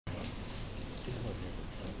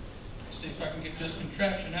see if I can get this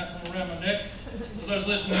contraption out from around my neck. For those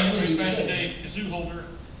listening, we found a kazoo holder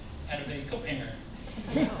and a coat hanger.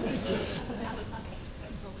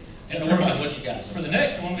 And for the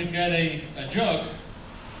next one, we've got a jug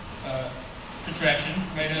contraption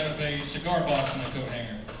made out of a cigar box and a coat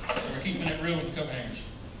hanger. So we're keeping it real with the coat hangers.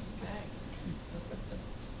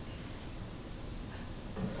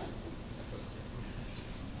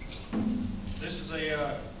 This is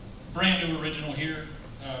a brand new original here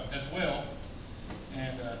as well,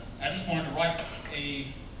 and I just wanted to write a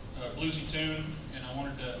bluesy tune, and I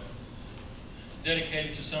wanted to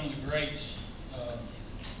dedicate it to some of the greats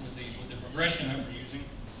with the progression that we're using.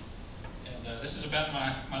 And this is about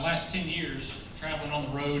my last 10 years traveling on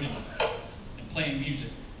the road and playing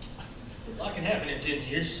music. A lot can happen in 10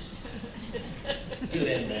 years. Good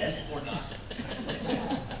and bad. Or not.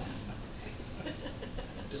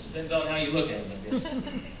 Just depends on how you look at it, I guess.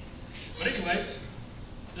 But anyways,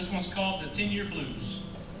 this one's called the 10-Year Blues.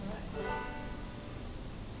 All right.